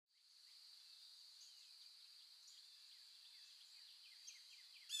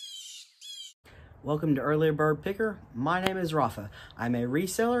Welcome to Early Bird Picker. My name is Rafa. I'm a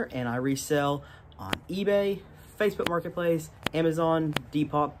reseller and I resell on eBay, Facebook Marketplace, Amazon,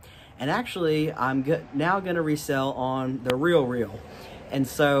 Depop, and actually I'm now going to resell on the reRUN. And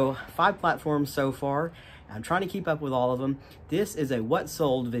so 5 platforms so far. I'm trying to keep up with all of them. This is a what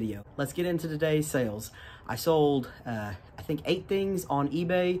sold video. Let's get into today's sales. I sold, I think 8 things on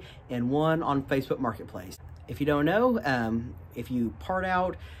eBay and 1 on Facebook Marketplace. If you don't know, if you part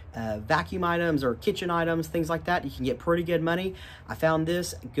out vacuum items or kitchen items, things like that, you can get pretty good money. I found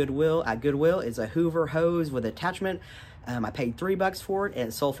this at Goodwill. It's a Hoover hose with attachment. I paid $3 for it and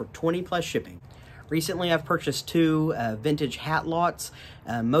it sold for 20 plus shipping. Recently, I've purchased 2 vintage hat lots,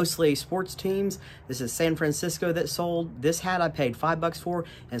 mostly sports teams. This is San Francisco that sold. This hat I paid $5 for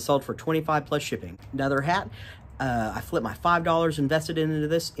and sold for 25 plus shipping. Another hat, I flipped my $5 invested into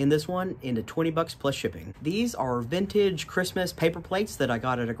this one into 20 bucks plus shipping. These are vintage Christmas paper plates that I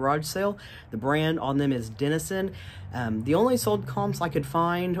got at a garage sale. The brand on them is Denison. The only sold comps I could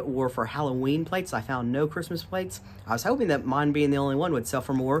find were for Halloween plates. I found no Christmas plates. I was hoping that mine being the only one would sell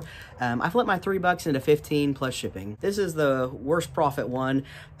for more. I flipped my $3 into 15 plus shipping. This is the worst profit one.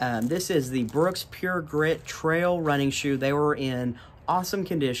 This is the Brooks Pure Grit trail running shoe. They were in awesome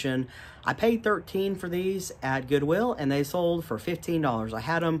condition. I paid $13 for these at Goodwill and they sold for $15. I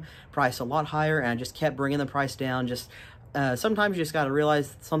had them priced a lot higher and I just kept bringing the price down. Sometimes you just got to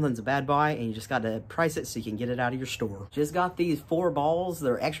realize something's a bad buy and you just got to price it so you can get it out of your store. Just got these 4 balls.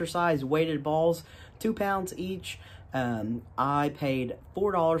 They're exercise weighted balls, 2 pounds each. I paid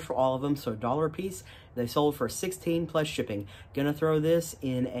 $4 for all of them, so $1 a piece. They sold for 16 plus shipping. Gonna throw this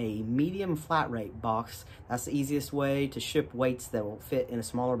in a medium flat rate box. That's the easiest way to ship weights that will fit in a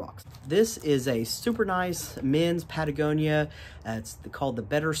smaller box. This is a super nice men's Patagonia. It's called the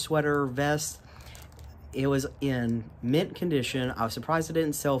Better Sweater Vest. It was in mint condition. I was surprised it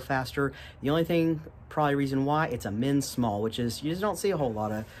didn't sell faster. The only thing, probably reason why, it's a men's small, which is, you just don't see a whole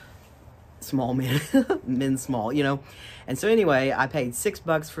lot of small men, men's small, you know. And so anyway, I paid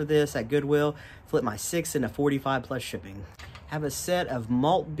 $6 for this at Goodwill, flipped my 6 into 45 plus shipping. Have a set of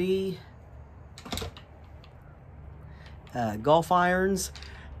Maltby golf irons.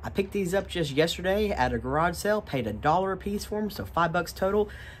 I picked these up just yesterday at a garage sale, paid $1 a piece for them, so $5 total.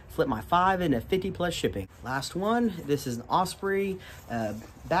 Flipped my 5 into 50 plus shipping. Last one, this is an Osprey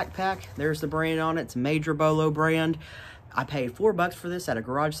backpack. There's the brand on it. It's a Major Bolo brand. I paid $4 for this at a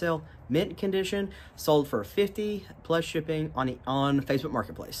garage sale, mint condition, sold for 50 plus shipping on Facebook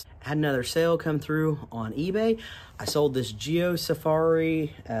Marketplace. Had another sale come through on eBay. I sold this Geo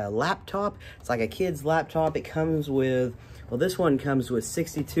Safari laptop. It's like a kid's laptop. It comes with, well, this one comes with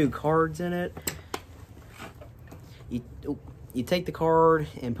 62 cards in it. You take the card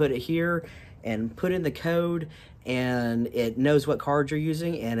and put it here and put in the code and it knows what cards you're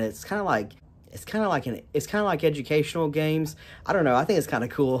using, and it's kind of like educational games. I don't know. I think it's kind of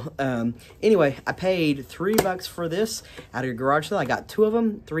cool. Anyway, I paid $3 for this at a garage sale. I got 2 of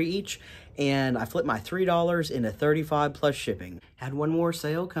them, 3 each, and I flipped my $3 into 35 plus shipping. Had one more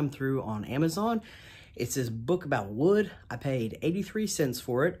sale come through on Amazon. It's this book about wood. I paid 83 cents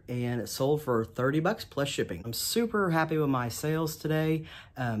for it and it sold for $30 plus shipping. I'm super happy with my sales today.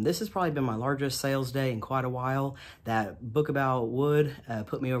 This has probably been my largest sales day in quite a while. That book about wood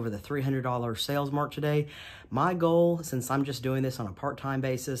put me over the $300 sales mark today. My goal, since I'm just doing this on a part-time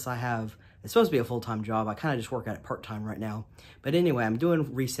basis, it's supposed to be a full-time job. I kind of just work at it part-time right now. But anyway, I'm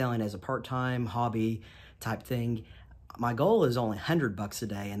doing reselling as a part-time hobby type thing. My goal is only $100 a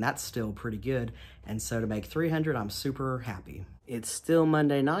day, and that's still pretty good. And so to make $300, I'm super happy. It's still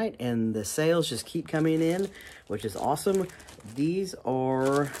Monday night, and the sales just keep coming in, which is awesome. These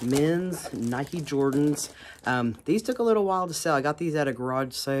are men's Nike Jordans. These took a little while to sell. I got these at a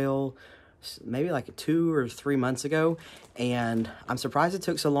garage sale maybe like 2 or 3 months ago, and I'm surprised it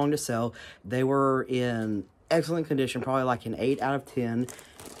took so long to sell. They were in excellent condition, probably like an 8 out of 10.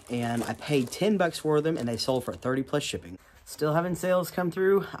 And I paid $10 for them and they sold for 30 plus shipping. Still having sales come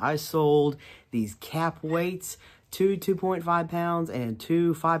through. I sold these cap weights, 2 2.5 pounds and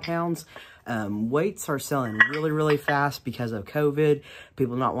 2 5 pounds. Weights are selling really fast because of COVID,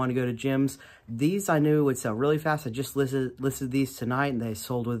 people not wanting to go to gyms. These I knew would sell really fast. I just listed these tonight and they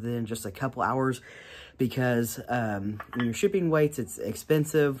sold within just a couple hours because when you're shipping weights, it's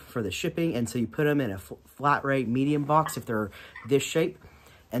expensive for the shipping, and so you put them in a flat rate medium box if they're this shape.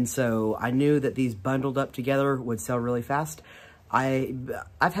 And so I knew that these bundled up together would sell really fast.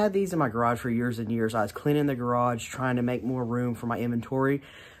 I've had these in my garage for years and years. I was cleaning the garage, trying to make more room for my inventory.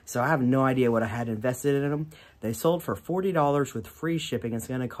 So I have no idea what I had invested in them. They sold for $40 with free shipping. It's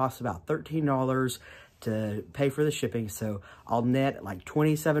going to cost about $13 to pay for the shipping. So I'll net like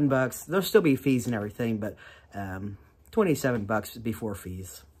 27 bucks. There'll still be fees and everything, but 27 bucks before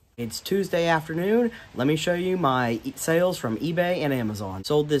fees. It's Tuesday afternoon. Let me show you my sales from eBay and Amazon.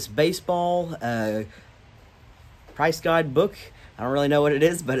 Sold this baseball price guide book. I don't really know what it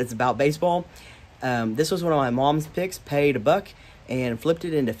is, but it's about baseball. This was one of my mom's picks. Paid $1 and flipped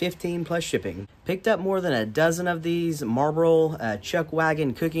it into 15 plus shipping. Picked up more than a dozen of these Marlboro Chuck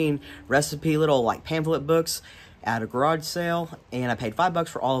Wagon cooking recipe little like pamphlet books at a garage sale, and I paid $5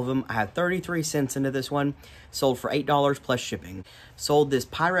 for all of them. I had 33 cents into this one. Sold for $8 plus shipping. Sold this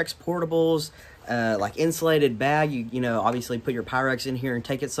Pyrex portables like insulated bag. You know, obviously put your Pyrex in here and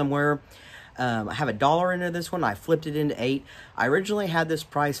take it somewhere. I have $1 into this one. I flipped it into $8. I originally had this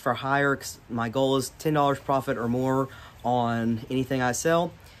price for higher because my goal is $10 profit or more on anything I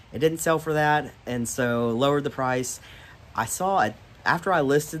sell. It didn't sell for that, and so lowered the price. I saw it after I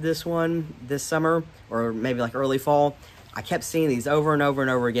listed this one this summer, or maybe like early fall. I kept seeing these over and over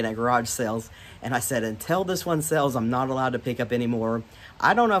and over again at garage sales, and I said, until this one sells, I'm not allowed to pick up anymore.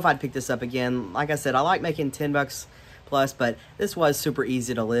 I don't know if I'd pick this up again. Like I said, I like making 10 bucks plus, but this was super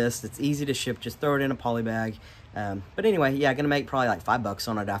easy to list. It's easy to ship. Just throw it in a poly bag. But anyway, yeah, gonna make probably like $5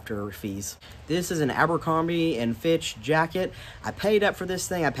 on it after fees. This is an Abercrombie and Fitch jacket. I paid up for this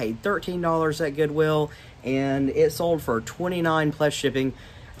thing. I paid $13 at Goodwill, and it sold for $29 plus shipping.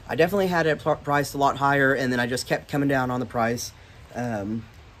 I definitely had it priced a lot higher, and then I just kept coming down on the price.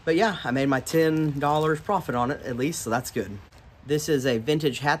 But yeah, I made my $10 profit on it at least, so that's good. This is a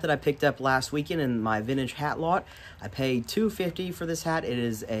vintage hat that I picked up last weekend in my vintage hat lot. I paid $2.50 for this hat. It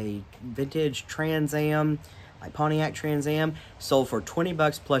is a vintage Trans Am, like Pontiac Trans Am, sold for 20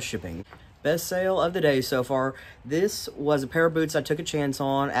 bucks plus shipping. Best sale of the day so far. This was a pair of boots I took a chance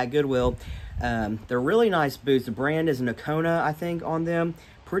on at Goodwill. They're really nice boots. The brand is Nakona, I think, on them.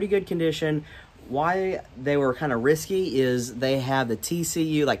 Pretty good condition. Why they were kind of risky is they have the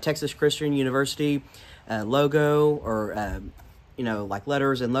TCU, like Texas Christian University logo, or you know, like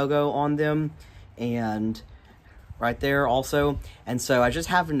letters and logo on them, and right there also. And so I just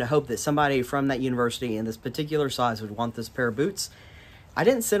happened to hope that somebody from that university in this particular size would want this pair of boots. I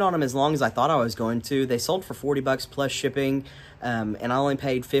didn't sit on them as long as I thought I was going to. They sold for 40 bucks plus shipping, and I only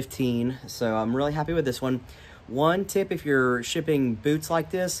paid 15, so I'm really happy with this one. One tip, if you're shipping boots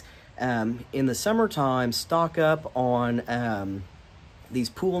like this, in the summertime, stock up on these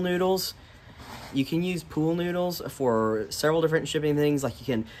pool noodles. You can use pool noodles for several different shipping things. Like you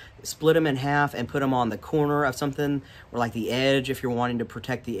can split them in half and put them on the corner of something, or like the edge if you're wanting to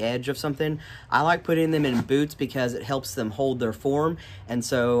protect the edge of something. I like putting them in boots because it helps them hold their form. And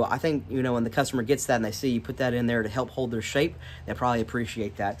so I think, you know, when the customer gets that and they see you put that in there to help hold their shape, they probably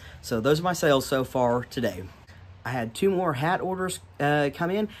appreciate that. So those are my sales so far today. I had 2 more hat orders come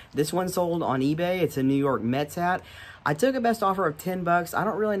in. This one sold on eBay. It's a New York Mets hat. I took a best offer of 10 bucks. I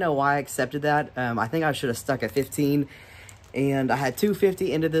don't really know why I accepted that. I think I should have stuck at 15. And I had $2.50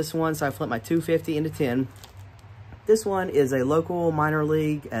 into this one, so I flipped my $2.50 into 10. This one is a local minor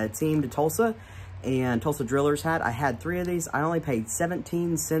league team to Tulsa, and Tulsa Drillers hat. I had 3 of these. I only paid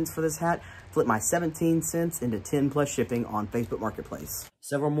 17 cents for this hat. Flipped my 17 cents into 10 plus shipping on Facebook Marketplace.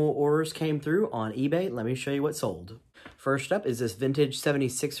 Several more orders came through on eBay. Let me show you what sold. First up is this vintage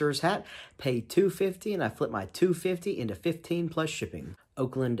 76ers hat. Paid $2.50 and I flipped my $2.50 into 15 plus shipping.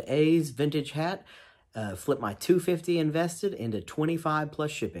 Oakland A's vintage hat. Flipped my $2.50 invested into 25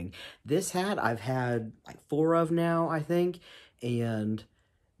 plus shipping. This hat I've had like 4 of now, I think, and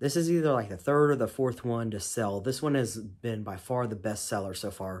this is either like the 3rd or the 4th one to sell. This one has been by far the best seller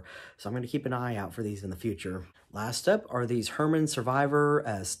so far, so I'm going to keep an eye out for these in the future. Last up are these Herman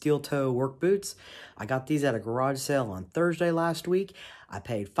Survivor steel toe work boots. I got these at a garage sale on Thursday last week. I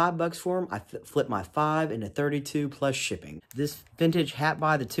paid 5 bucks for them. I flipped my 5 into 32 plus shipping. This vintage hat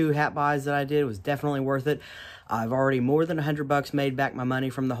buy, the 2 hat buys that I did, was definitely worth it. I've already more than 100 bucks made back my money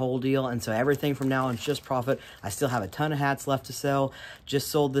from the whole deal, and so everything from now on is just profit. I still have a ton of hats left to sell. Just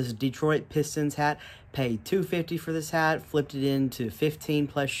sold this Detroit Pistons hat. Paid $2.50 for this hat, flipped it into 15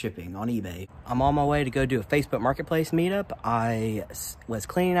 plus shipping on eBay. I'm on my way to go do a Facebook Marketplace meetup. I was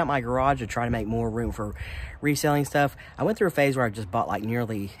cleaning out my garage to try to make more room for reselling stuff. I went through a phase where I just bought like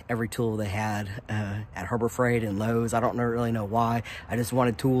nearly every tool they had at Harbor Freight and Lowe's. I don't really know why. I just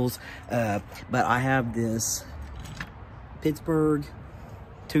wanted tools. But I have this Pittsburgh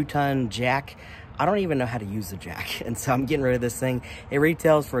 2-ton jack I don't even know how to use the jack. And so I'm getting rid of this thing. It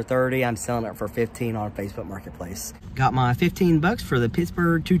retails for 30. I'm selling it for 15 on Facebook Marketplace. Got my 15 bucks for the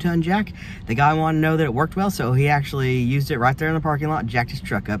Pittsburgh 2-ton jack. The guy wanted to know that it worked well, so he actually used it right there in the parking lot, jacked his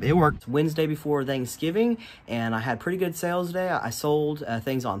truck up. It worked. It's Wednesday before Thanksgiving, and I had pretty good sales today. I sold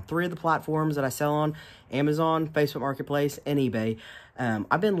things on 3 of the platforms that I sell on: Amazon, Facebook Marketplace, and eBay.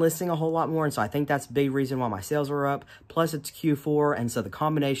 I've been listing a whole lot more, and so I think that's a big reason why my sales are up. Plus, it's Q4, and so the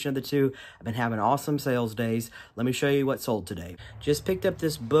combination of the two, I've been having awesome sales days. Let me show you what sold today. Just picked up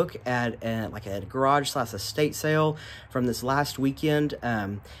this book at like a garage/estate sale from this last weekend.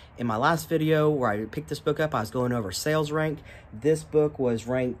 In my last video where I picked this book up, I was going over sales rank. This book was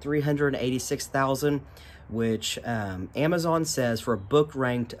ranked 386,000. Which Amazon says for a book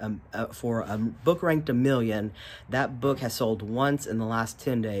ranked a million, that book has sold once in the last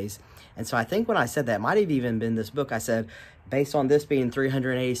 10 days. And so I think when I said that, it might have even been this book, I said, based on this being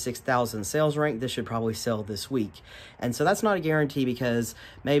 386,000 sales rank, this should probably sell this week. And so that's not a guarantee, because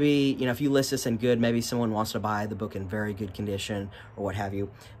maybe, you know, if you list this in good, maybe someone wants to buy the book in very good condition or what have you.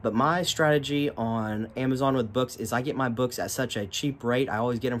 But my strategy on Amazon with books is I get my books at such a cheap rate. I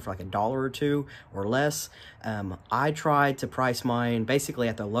always get them for like $1 or $2 or less. I try to price mine basically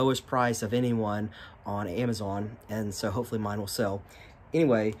at the lowest price of anyone on Amazon, and so hopefully mine will sell.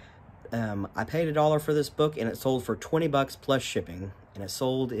 Anyway, I paid $1 for this book, and it sold for 20 bucks plus shipping, and it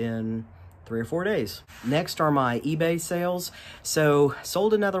sold in 3 or 4 days. Next are my eBay sales. So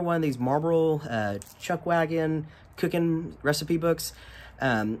sold another one of these Marlboro chuck wagon cooking recipe books.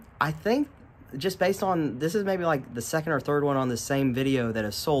 I think just based on, this is maybe like the second or third one on the same video that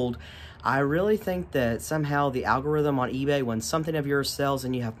is sold. I really think that somehow the algorithm on eBay, when something of yours sells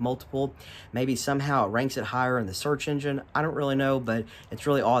and you have multiple, maybe somehow it ranks it higher in the search engine. I don't really know, but it's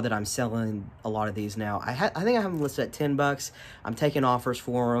really odd that I'm selling a lot of these now. I think I have them listed at 10 bucks. I'm taking offers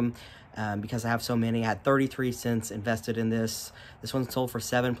for them because I have so many. I had 33 cents invested in this. This one sold for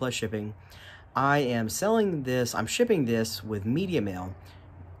 7 plus shipping. I am selling this, I'm shipping this with media mail.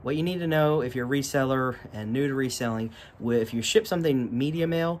 What you need to know if you're a reseller and new to reselling, if you ship something media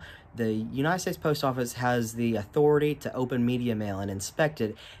mail, the United States Post Office has the authority to open media mail and inspect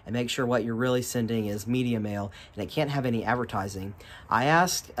it and make sure what you're really sending is media mail, and it can't have any advertising. I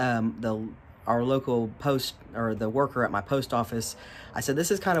asked our local post, or the worker at my post office, I said, this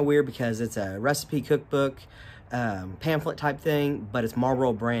is kind of weird because it's a recipe cookbook pamphlet type thing, but it's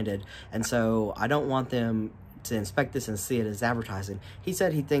Marlboro branded, and so I don't want them to inspect this and see it as advertising. He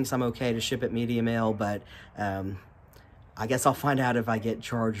said he thinks I'm okay to ship it media mail, but I guess I'll find out if I get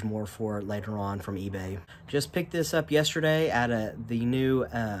charged more for it later on from eBay. Just picked this up yesterday at the new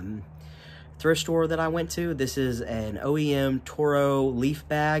thrift store that I went to. This is an OEM Toro leaf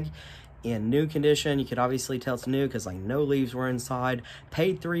bag in new condition. You could obviously tell it's new because like no leaves were inside.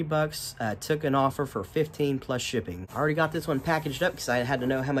 Paid 3 bucks, took an offer for 15 plus shipping. I already got this one packaged up because I had to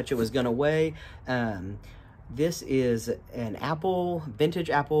know how much it was gonna weigh. This is an vintage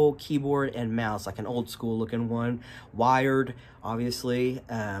Apple keyboard and mouse, like an old school looking one, wired, obviously.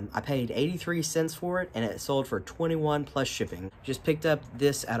 I paid 83 cents for it, and it sold for 21 plus shipping. Just picked up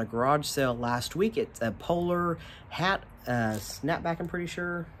this at a garage sale last week. It's a polar hat, snapback, I'm pretty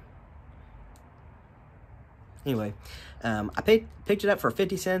sure. Anyway, I picked it up for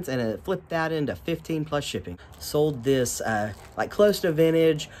 50 cents, and it flipped that into 15 plus shipping. Sold this like close to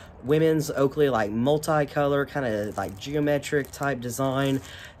vintage women's Oakley, like multicolor, kind of like geometric type design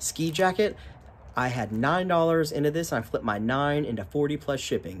ski jacket. I had $9 into this, and I flipped my 9 into 40 plus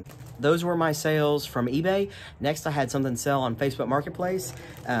shipping. Those were my sales from eBay. Next, I had something sell on Facebook Marketplace.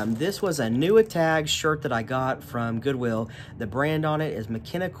 This was a new tag shirt that I got from Goodwill. The brand on it is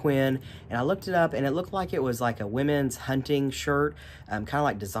McKenna Quinn, and I looked it up, and it looked like it was like a women's hunting shirt, kind of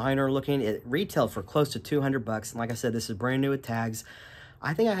like designer looking. It retailed for close to 200 bucks, and like I said, this is brand new with tags.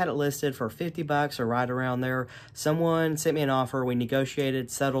 I think I had it listed for 50 bucks or right around there. Someone sent me an offer. We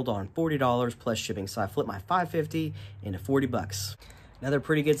negotiated, settled on $40 plus shipping. So I flipped my $5.50 into 40 bucks. Another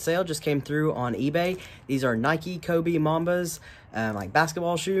pretty good sale just came through on eBay. These are Nike Kobe Mambas, like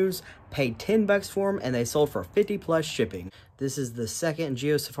basketball shoes. Paid 10 bucks for them, and they sold for 50 plus shipping. This is the second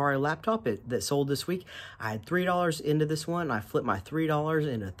Geo Safari laptop that sold this week. I had $3 into this one, and I flipped my $3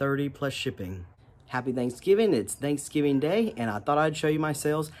 into 30 plus shipping. Happy Thanksgiving. It's Thanksgiving Day, and I thought I'd show you my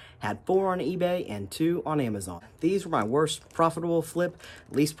sales. Had 4 on eBay and 2 on Amazon. These were my worst profitable flip,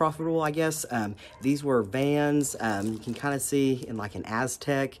 least profitable, I guess. These were Vans. You can kind of see in like an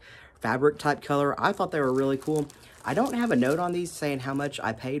Aztec fabric type color. I thought they were really cool. I don't have a note on these saying how much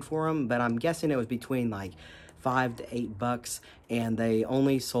I paid for them, but I'm guessing it was between like $5 to $8, and they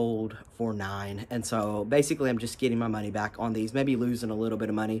only sold for $9. And so basically I'm just getting my money back on these, maybe losing a little bit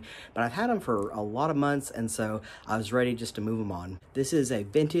of money, but I've had them for a lot of months, and so I was ready just to move them on. This is a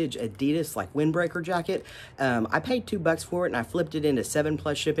vintage Adidas like windbreaker jacket. I paid $2 for it, and I flipped it into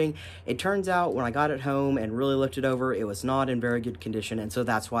 7+ shipping. It turns out when I got it home and really looked it over, it was not in very good condition, and so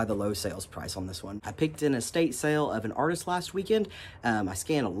that's why the low sales price on this one. I picked an estate sale of an artist last weekend. I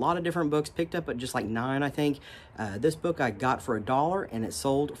scanned a lot of different books, picked up at just like 9, I think. This book I got for $1, and it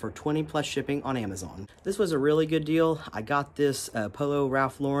sold for 20+ shipping on Amazon. This was a really good deal. I got this Polo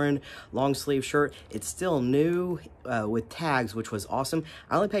Ralph Lauren long sleeve shirt. It's still new with tags, which was awesome.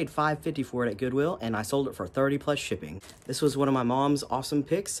 I only paid $5.50 for it at Goodwill, and I sold it for 30+ shipping. This was one of my mom's awesome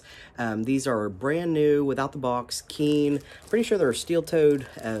picks. These are brand new, without the box, Keen. Pretty sure they're steel-toed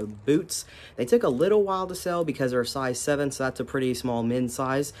boots. They took a little while to sell because they're a size 7, so that's a pretty small men's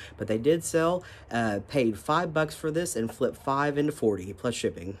size, but they did sell. Paid $5 for this and flipped 5 into 40+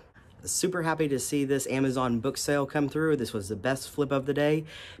 shipping. Super happy to see this Amazon book sale come through. This was the best flip of the day.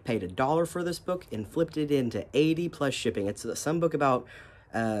 Paid $1 for this book and flipped it into 80+ shipping. It's some book about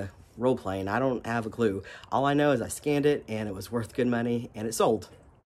role playing. I don't have a clue. All I know is I scanned it and it was worth good money and it sold.